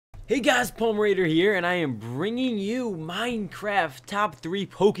Hey guys, Palmerator here, and I am bringing you Minecraft top 3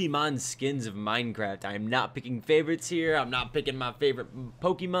 Pokemon skins of Minecraft. I am not picking favorites here. I'm not picking my favorite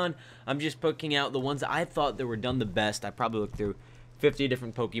Pokemon. I'm just picking out the ones that I thought that were done the best. I probably looked through 50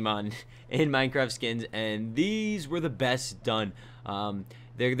 different Pokemon in Minecraft skins, and these were the best done.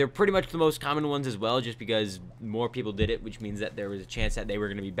 They're pretty much the most common ones as well, just because more people did it, which means that there was a chance that they were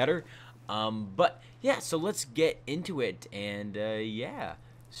going to be better. But yeah, so let's get into it, and yeah.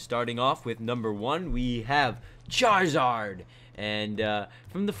 Starting off with number 1, we have Charizard, and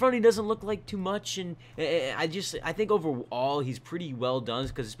from the front he doesn't look like too much, and I think overall he's pretty well done,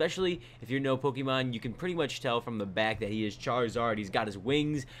 because especially if you know Pokemon, you can pretty much tell from the back that he is Charizard. He's got his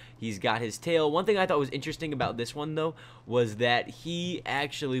wings, he's got his tail. One thing I thought was interesting about this one though was that he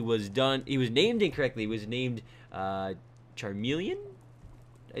actually was named incorrectly. He was named Charmeleon.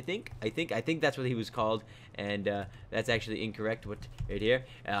 I think that's what he was called, and that's actually incorrect. What right here?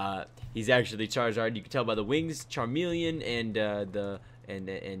 He's actually Charizard. You can tell by the wings, Charmeleon, and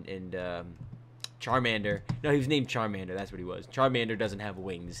Charmander. No, he was named Charmander. That's what he was. Charmander doesn't have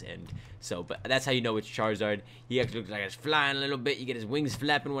wings, and so, but that's how you know it's Charizard. He actually looks like he's flying a little bit. You get his wings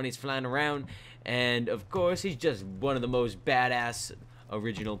flapping when he's flying around, and of course, he's just one of the most badass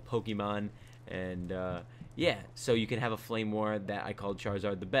original Pokemon, and yeah, so you can have a Flame War that I called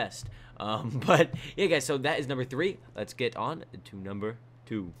Charizard the best. But yeah, guys, so that is number 3. Let's get on to number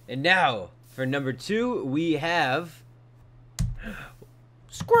 2. And now for number 2, we have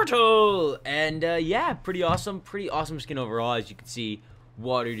Squirtle, and yeah, pretty awesome skin overall. As you can see,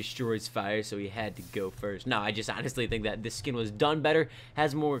 water destroys fire, so he had to go first. No, I just honestly think that this skin was done better,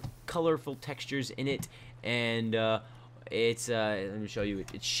 has more colorful textures in it, and it's let me show you.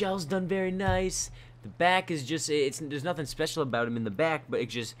 Its shell's done very nice. The back is just, there's nothing special about him in the back, but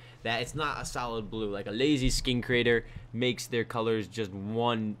it's just that it's not a solid blue. Like a lazy skin creator makes their colors just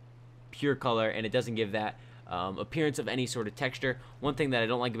one pure color, and it doesn't give that appearance of any sort of texture. One thing that I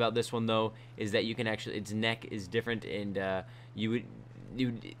don't like about this one though is that you can actually, its neck is different, and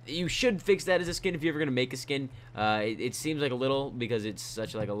you should fix that as a skin if you're ever gonna make a skin. It seems like a little, because it's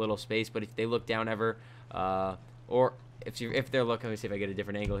such like a little space, but if they look down ever, or if they're looking, let me see if I get a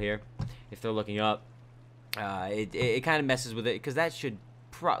different angle here. If they're looking up, it kind of messes with it, because that should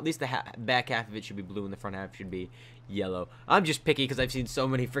at least the back half of it should be blue and the front half should be yellow. I'm just picky because I've seen so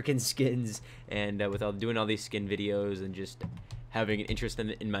many freaking skins, and with doing all these skin videos and just having an interest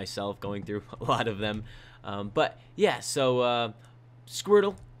in myself, going through a lot of them. But yeah, so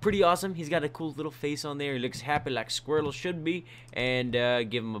Squirtle, pretty awesome. He's got a cool little face on there. He looks happy like Squirtle should be, and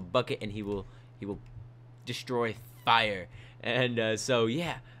give him a bucket and he will destroy fire. And so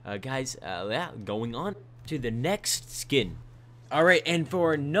yeah, guys, yeah, going on to the next skin. Alright, and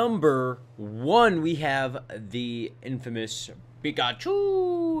for number 1, we have the infamous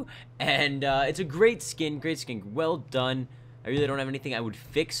Pikachu, and it's a great skin, well done. I really don't have anything I would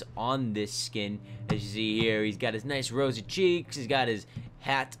fix on this skin. As you see here, he's got his nice rosy cheeks, he's got his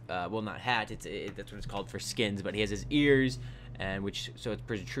hat, well, not hat, that's what it's called for skins, but he has his ears, and so it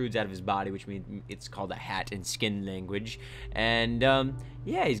protrudes out of his body, which means it's called a hat in skin language. And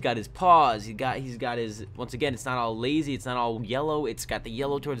yeah, he's got his paws, he's got his, once again, it's not all lazy, it's not all yellow, it's got the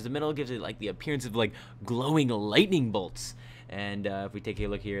yellow towards the middle, gives it like the appearance of like glowing lightning bolts. And if we take a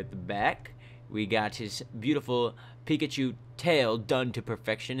look here at the back, we got his beautiful Pikachu tail done to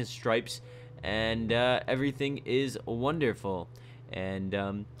perfection, his stripes, and everything is wonderful.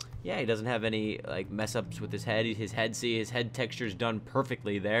 And yeah, he doesn't have any like mess ups with his head. His head texture is done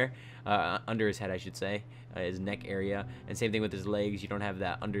perfectly there, under his head, I should say, his neck area, and same thing with his legs. You don't have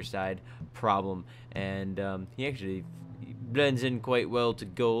that underside problem, and he actually blends in quite well to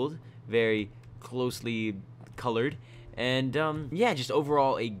gold, very closely colored. And yeah, just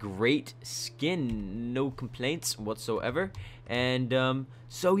overall a great skin, no complaints whatsoever. And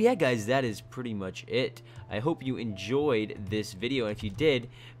so yeah, guys, that is pretty much it. I hope you enjoyed this video, and if you did,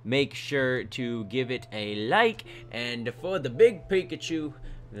 make sure to give it a like. And for the big Pikachu,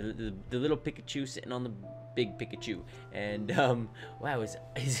 the little Pikachu sitting on the big Pikachu, and wow,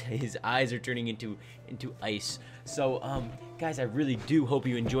 his eyes are turning into ice. So guys, I really do hope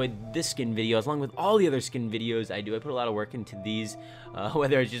you enjoyed this skin video, along with all the other skin videos I do. I put a lot of work into these,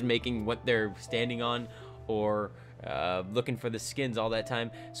 whether it's just making what they're standing on, or looking for the skins all that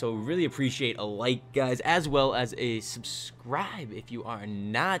time. So really appreciate a like, guys, as well as a subscribe if you are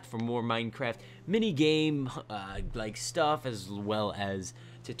not, for more Minecraft mini game like stuff, as well as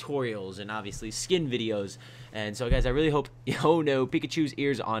tutorials and obviously skin videos. And so guys, I really hope, oh no, Pikachu's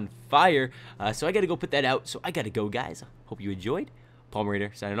ears on fire, so I gotta go put that out. So I gotta go, guys. Hope you enjoyed.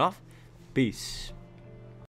 Palmerator signing off. Peace.